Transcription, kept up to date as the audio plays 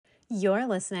You're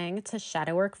listening to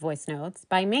Shadow Work Voice Notes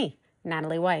by me,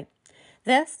 Natalie White.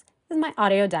 This is my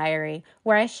audio diary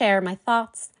where I share my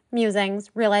thoughts,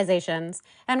 musings, realizations,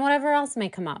 and whatever else may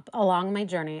come up along my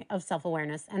journey of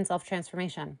self-awareness and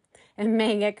self-transformation. It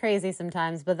may get crazy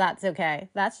sometimes, but that's okay.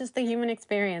 That's just the human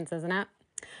experience, isn't it?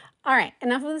 All right,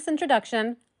 enough of this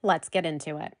introduction. Let's get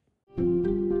into it.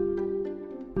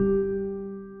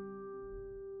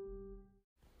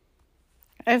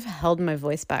 I've held my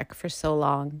voice back for so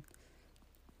long.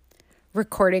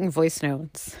 Recording voice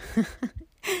notes.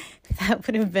 That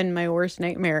would have been my worst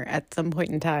nightmare at some point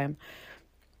in time.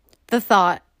 The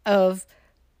thought of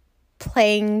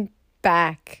playing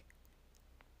back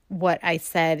what I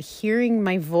said, hearing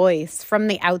my voice from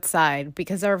the outside,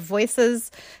 because our voices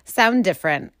sound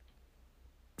different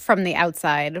from the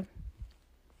outside.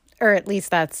 Or at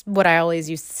least that's what I always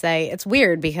used to say. It's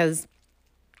weird because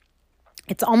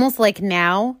it's almost like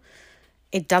now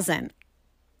it doesn't.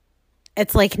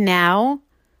 It's like now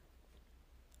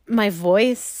my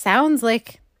voice sounds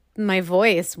like my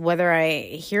voice, whether I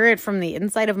hear it from the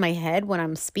inside of my head when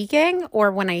I'm speaking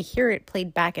or when I hear it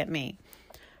played back at me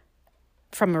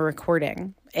from a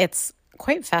recording. It's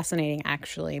quite fascinating,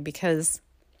 actually, because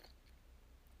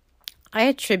I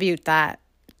attribute that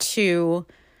to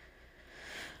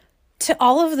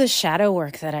all of the shadow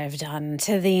work that I've done,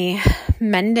 to the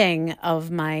mending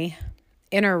of my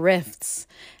inner rifts,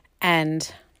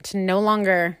 and to no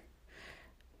longer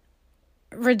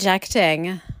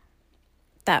rejecting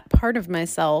that part of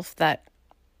myself that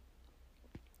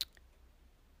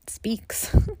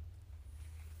speaks.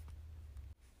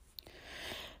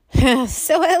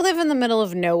 So I live in the middle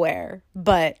of nowhere,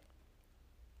 but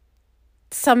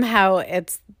somehow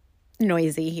it's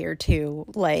noisy here too.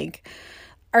 Like,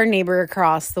 our neighbor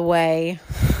across the way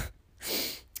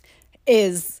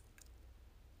is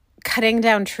cutting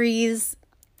down trees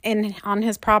on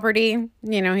his property.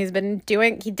 You know, he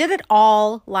did it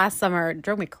all last summer. It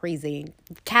drove me crazy.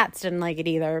 Cats didn't like it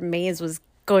either. Maze was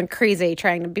going crazy,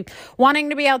 wanting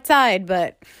to be outside,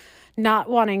 but not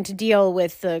wanting to deal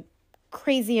with the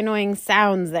crazy annoying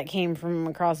sounds that came from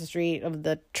across the street of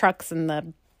the trucks and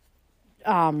the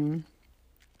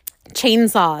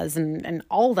chainsaws and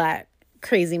all that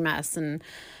crazy mess. And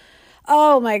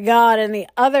oh my God, and the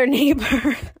other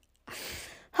neighbor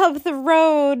up the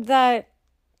road that,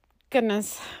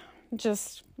 goodness,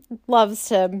 just loves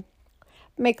to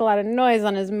make a lot of noise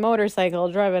on his motorcycle,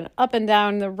 driving up and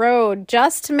down the road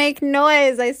just to make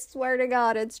noise. I swear to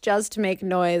God, it's just to make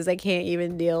noise. I can't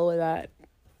even deal with that.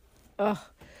 Ugh.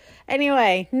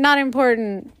 Anyway, not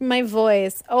important. My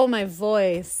voice. Oh, my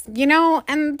voice. You know,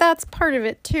 and that's part of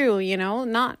it too, you know,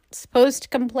 not supposed to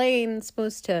complain,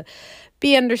 supposed to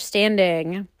be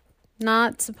understanding,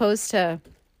 not supposed to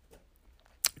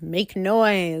make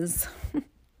noise.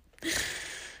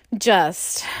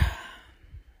 Just,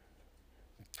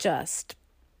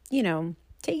 you know,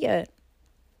 take it.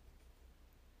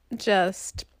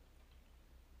 Just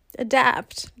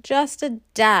adapt.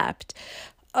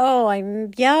 Oh,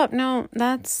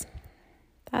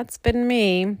 that's been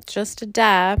me. Just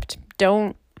adapt.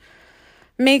 Don't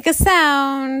make a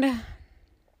sound.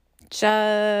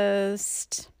 I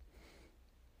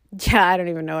don't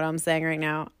even know what I'm saying right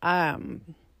now.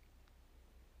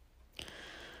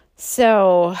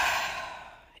 So,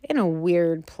 in a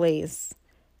weird place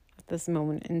at this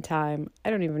moment in time.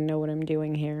 I don't even know what I'm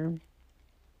doing here.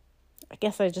 I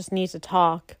guess I just need to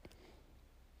talk.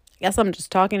 I guess I'm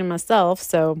just talking to myself,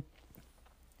 so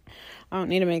I don't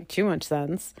need to make too much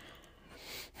sense.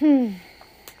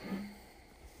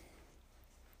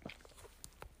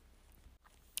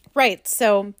 Right,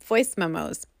 so voice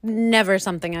memos. Never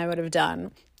something I would have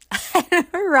done. I'd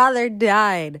rather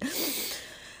died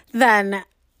than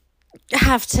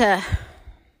have to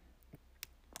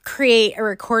create a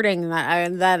recording that I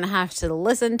then have to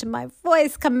listen to my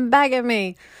voice come back at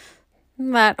me.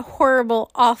 That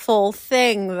horrible, awful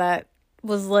thing that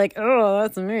was like, oh,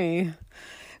 that's me.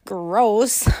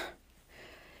 Gross.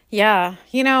 Yeah,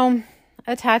 you know,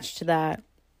 attached to that,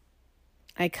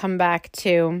 I come back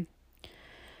to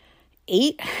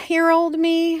 8-year-old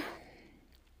me.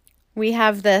 We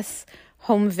have this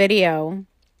home video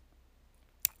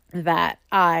that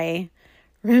I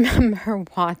remember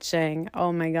watching.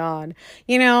 Oh my God.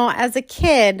 You know, as a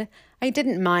kid, I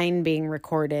didn't mind being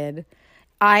recorded.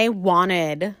 I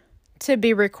wanted to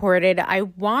be recorded. I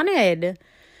wanted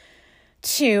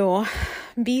to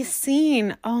be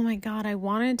seen. Oh my God, I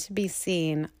wanted to be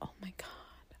seen. Oh my God.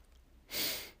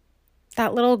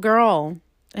 That little girl.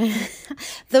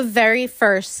 The very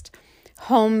first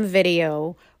home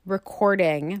video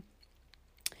recording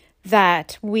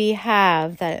that we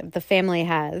have, that the family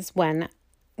has, when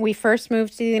we first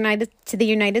moved to the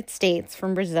United States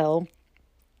from Brazil,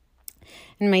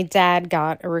 and my dad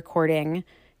got a recording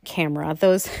camera,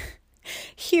 those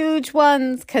huge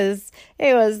ones, because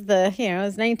it was it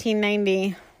was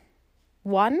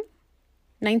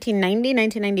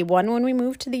 1991 when we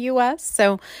moved to the U.S.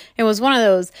 So it was one of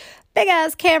those big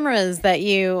ass cameras that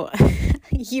you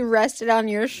you rested on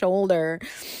your shoulder.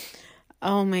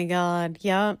 Oh my God.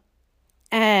 Yep.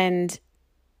 And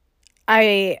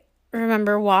I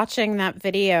remember watching that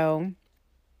video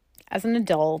as an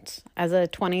adult, as a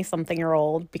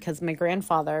 20-something-year-old, because my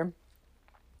grandfather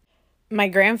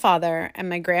and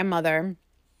my grandmother,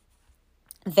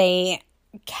 they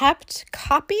kept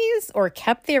copies or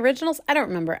kept the originals. I don't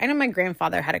remember. I know my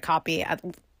grandfather had a copy of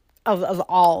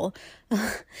all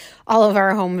of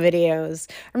our home videos,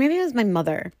 or maybe it was my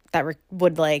mother that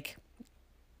would like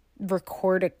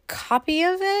record a copy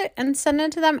of it and send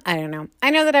it to them. I don't know.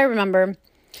 I know that I remember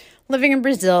living in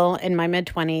Brazil in my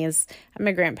mid-20s at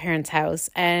my grandparents' house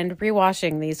and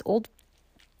rewatching these old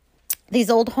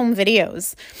home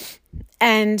videos,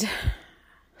 and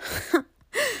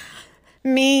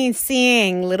me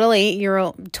seeing little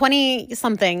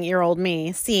 20-something-year-old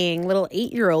me seeing little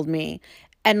 8-year-old me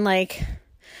and like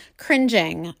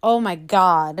cringing. Oh my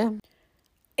God.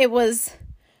 It was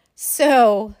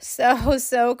so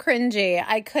cringy.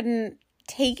 I couldn't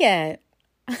take it.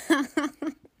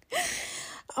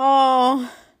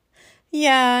 Oh,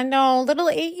 yeah, no, little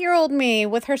 8-year-old me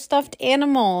with her stuffed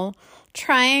animal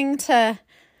trying to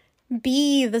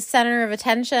be the center of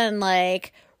attention,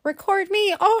 like, record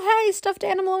me. Oh, hey, stuffed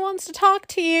animal wants to talk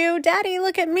to you. Daddy,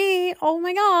 look at me. Oh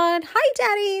my God.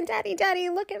 Hi, Daddy,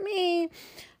 look at me.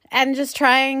 And just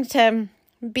trying to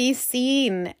be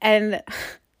seen. And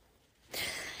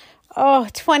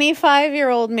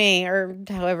 25-year-old me, or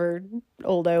however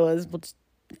old I was,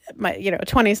 my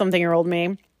 20-something-year-old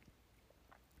me,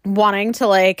 wanting to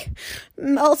like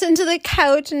melt into the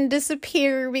couch and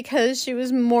disappear because she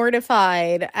was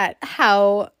mortified at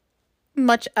how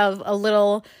much of a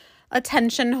little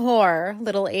attention whore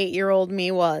little 8-year-old me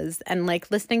was, and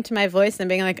like listening to my voice and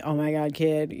being like, oh my God,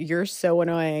 kid, you're so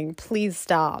annoying. Please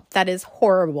stop. That is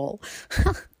horrible.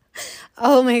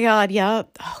 Oh my God.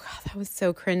 Yep. Oh God, that was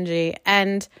so cringy.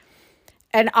 And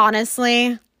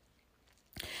honestly,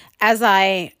 because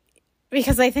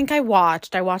I think I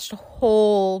watched a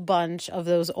whole bunch of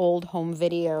those old home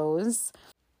videos.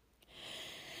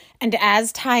 And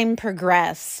as time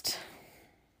progressed,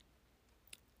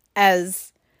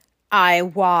 as I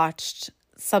watched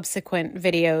subsequent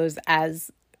videos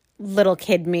as little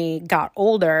kid me got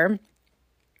older,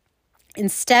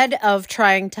 instead of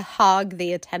trying to hog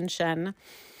the attention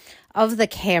of the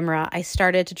camera, I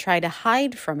started to try to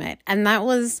hide from it. And that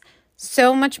was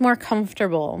so much more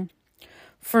comfortable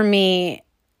for me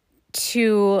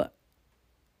to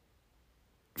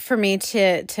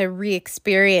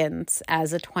re-experience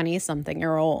as a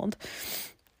 20-something-year-old,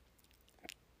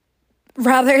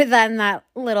 rather than that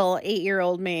little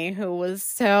 8-year-old me who was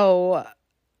so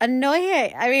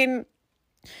annoying. I mean,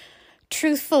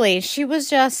 truthfully, she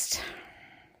just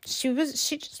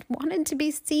wanted to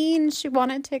be seen. She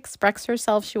wanted to express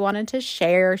herself. She wanted to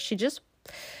share. She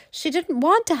didn't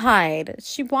want to hide.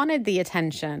 She wanted the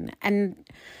attention. And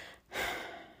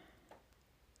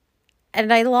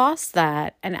I lost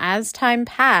that. And as time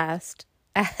passed,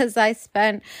 as I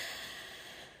spent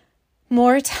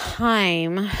more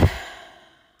time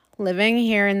living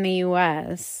here in the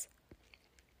U.S.,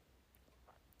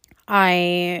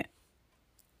 I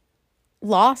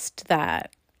lost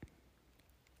that.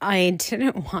 I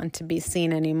didn't want to be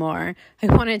seen anymore. I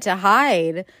wanted to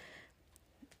hide.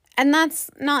 And that's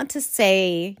not to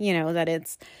say, that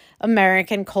it's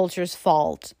American culture's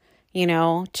fault,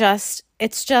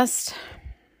 it's just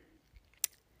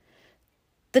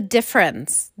the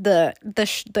difference,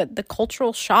 the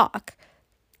cultural shock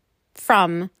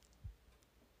from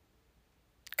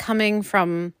coming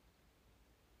from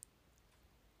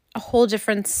a whole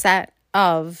different set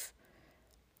of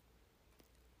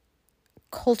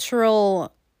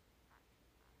cultural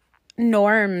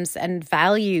norms and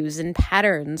values and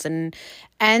patterns and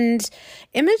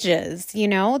images.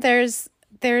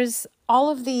 There's all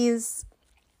of these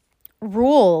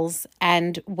rules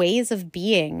and ways of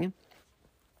being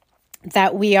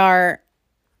that we are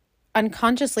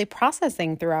unconsciously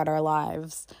processing throughout our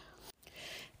lives.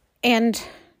 And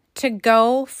to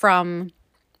go from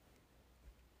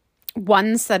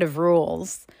one set of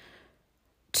rules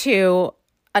to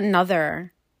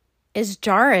another is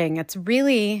jarring. It's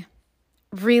really,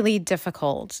 really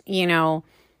difficult.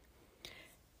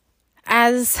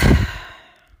 As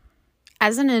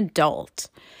an adult,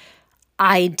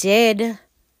 I did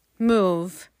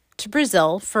move to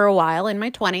Brazil for a while in my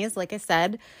 20s. Like I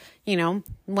said,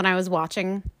 when I was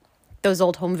watching those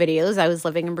old home videos, I was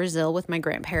living in Brazil with my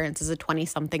grandparents as a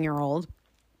 20-something-year-old.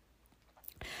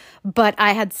 But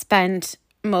I had spent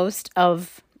most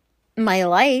of my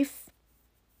life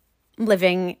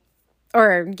living,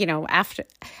 or, after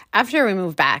we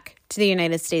moved back to the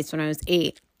United States when I was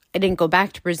 8. I didn't go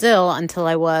back to Brazil until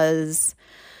I was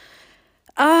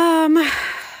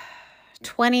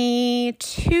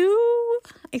 22,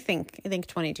 I think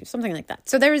 22, something like that.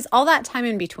 So there was all that time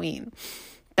in between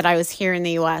that I was here in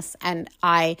the US, and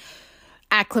I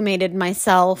acclimated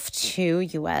myself to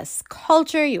US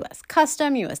culture, US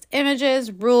custom, US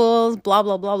images, rules, blah,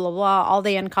 blah, blah, blah, blah, all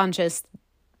the unconscious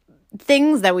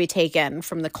things that we take in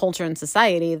from the culture and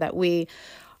society that we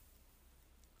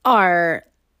are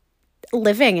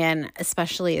living in,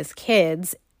 especially as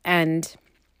kids. And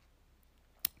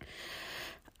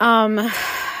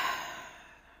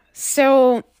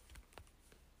so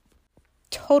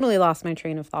totally lost my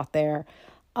train of thought there.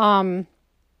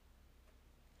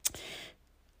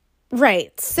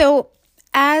 Right. So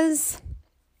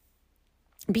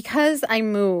because I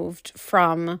moved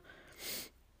from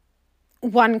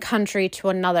one country to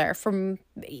another, from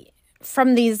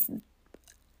these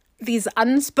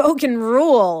unspoken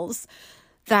rules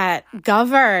that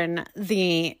govern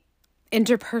the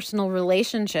interpersonal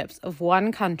relationships of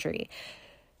one country,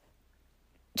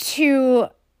 to,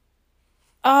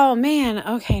 oh man,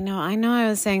 okay, no, I know I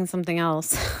was saying something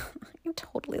else. I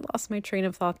totally lost my train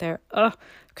of thought there.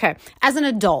 Okay. As an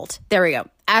adult, there we go.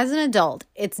 As an adult,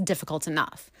 it's difficult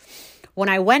enough. When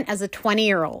I went as a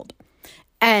 20-year-old,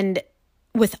 and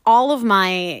with all of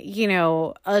my,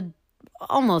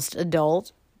 almost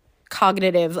adult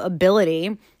cognitive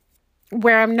ability,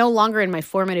 where I'm no longer in my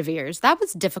formative years, that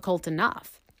was difficult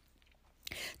enough.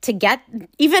 To get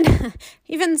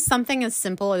even something as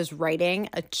simple as writing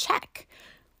a check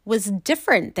was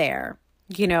different there,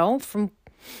 from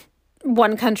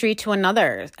one country to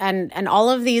another, and all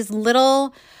of these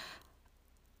little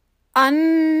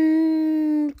unconscious,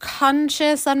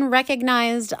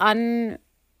 unrecognized,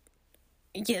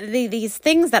 these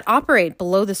things that operate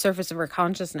below the surface of our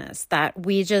consciousness that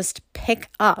we just pick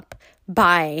up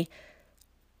by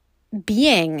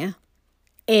being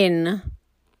in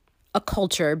a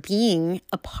culture, being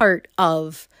a part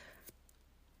of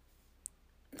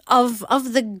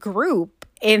the group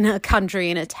in a country,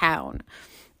 in a town.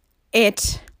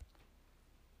 It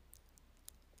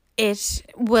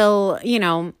will,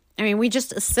 we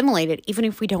just assimilate it, even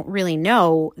if we don't really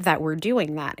know that we're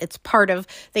doing that. It's part of,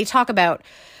 they talk about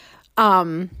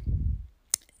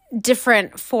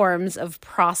different forms of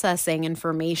processing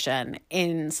information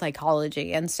in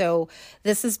psychology. And so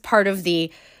this is part of the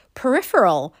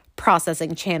peripheral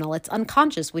processing channel. It's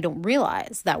unconscious. We don't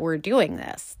realize that we're doing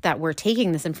this, that we're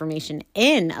taking this information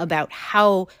in about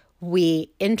how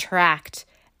we interact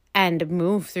and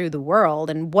move through the world,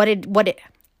 and what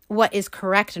is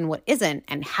correct and what isn't,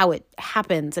 and how it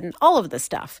happens, and all of this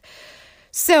stuff.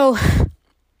 So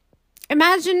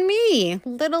imagine me,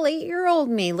 little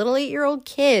 8-year-old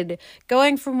kid,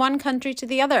 going from one country to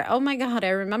the other. Oh my God, I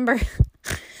remember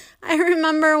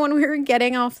when we were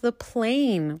getting off the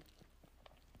plane,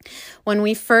 when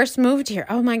we first moved here.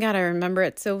 Oh my God, I remember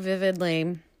it so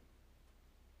vividly.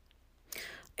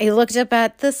 I looked up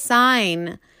at the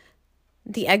sign,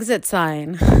 the exit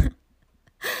sign.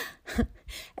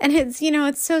 And it's,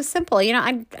 it's so simple.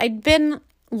 I'd been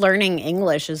learning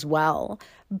English as well,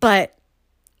 but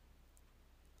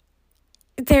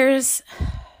there's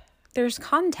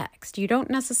context. You don't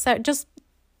necessarily just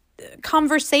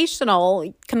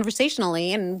conversationally,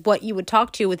 and what you would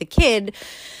talk to with a kid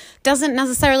doesn't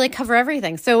necessarily cover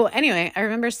everything. So anyway, I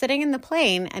remember sitting in the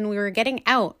plane and we were getting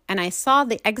out, and I saw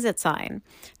the exit sign.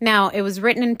 Now, it was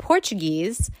written in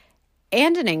Portuguese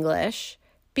and in English,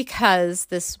 because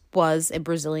this was a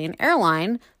Brazilian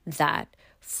airline that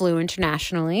flew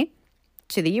internationally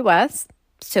to the US.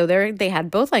 So they had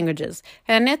both languages.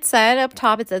 And it said up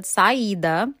top, it said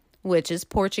saída, which is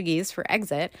Portuguese for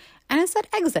exit. And it said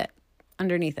exit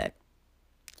underneath it.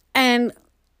 And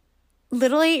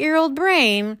little 8-year-old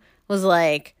brain was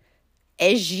like,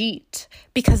 Egite,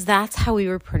 because that's how we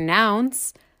would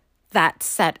pronounce that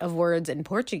set of words in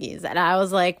Portuguese. And I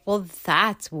was like, well,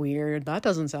 that's weird. That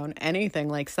doesn't sound anything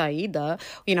like saída.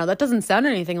 That doesn't sound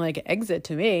anything like exit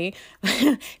to me.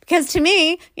 Because to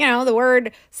me, the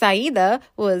word saída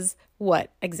was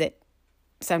what exit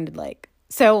sounded like.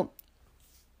 So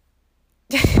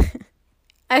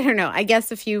I don't know. I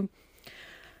guess if you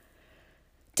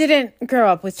didn't grow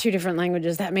up with two different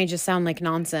languages, that may just sound like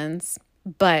nonsense.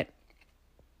 But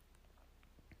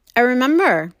I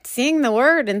remember seeing the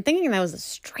word and thinking that was the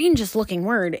strangest looking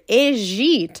word,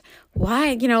 Egypt.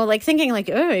 Why? Like thinking like,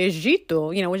 oh, Egito,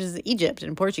 which is Egypt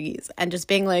in Portuguese. And just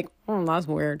being like, oh, that's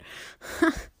weird.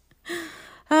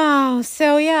 Oh,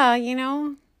 so yeah,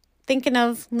 thinking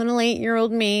of little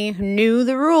 8-year-old me who knew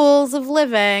the rules of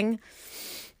living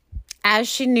as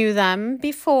she knew them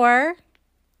before.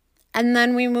 And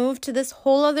then we moved to this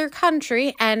whole other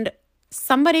country and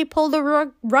somebody pulled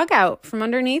the rug out from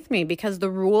underneath me because the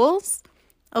rules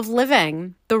of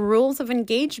living, the rules of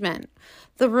engagement,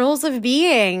 the rules of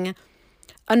being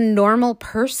a normal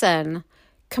person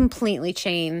completely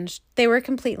changed. They were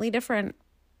completely different.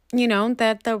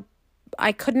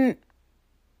 I couldn't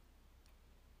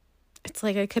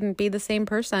be the same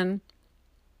person.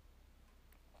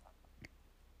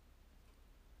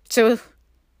 So,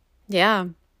 yeah.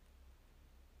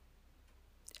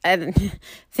 And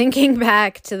thinking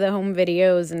back to the home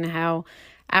videos and how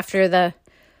after the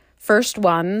first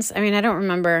ones, I don't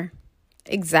remember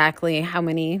exactly how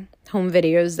many home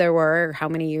videos there were or how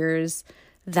many years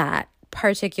that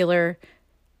particular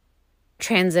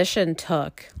transition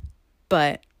took.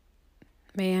 But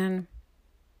man,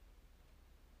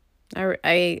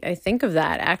 I think of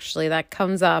that actually. That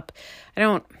comes up.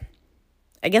 I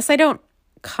guess I don't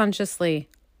consciously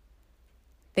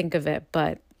think of it,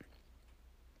 but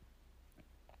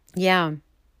yeah.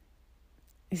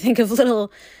 I think of little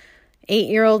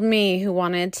 8-year-old me who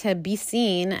wanted to be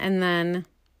seen, and then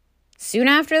soon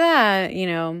after that,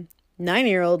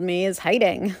 9-year-old me is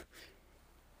hiding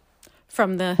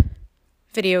from the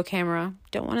video camera.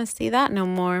 Don't want to see that no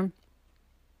more.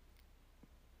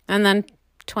 And then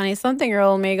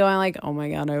 20-something-year-old me going like, oh my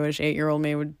God, I wish 8-year-old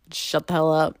me would shut the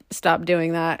hell up. Stop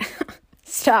doing that.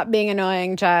 Stop being an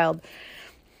annoying child.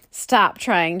 Stop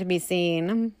trying to be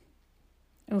seen.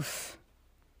 Oof.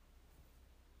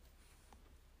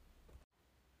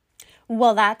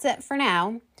 Well, that's it for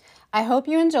now. I hope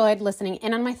you enjoyed listening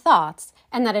in on my thoughts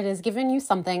and that it has given you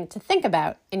something to think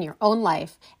about in your own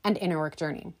life and inner work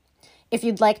journey. If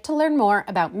you'd like to learn more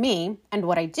about me and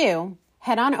what I do,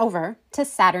 head on over to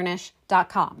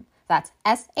saturnish.com. That's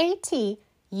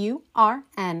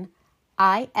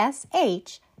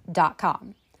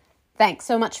SATURNISH.com. Thanks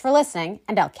so much for listening,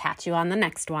 and I'll catch you on the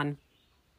next one.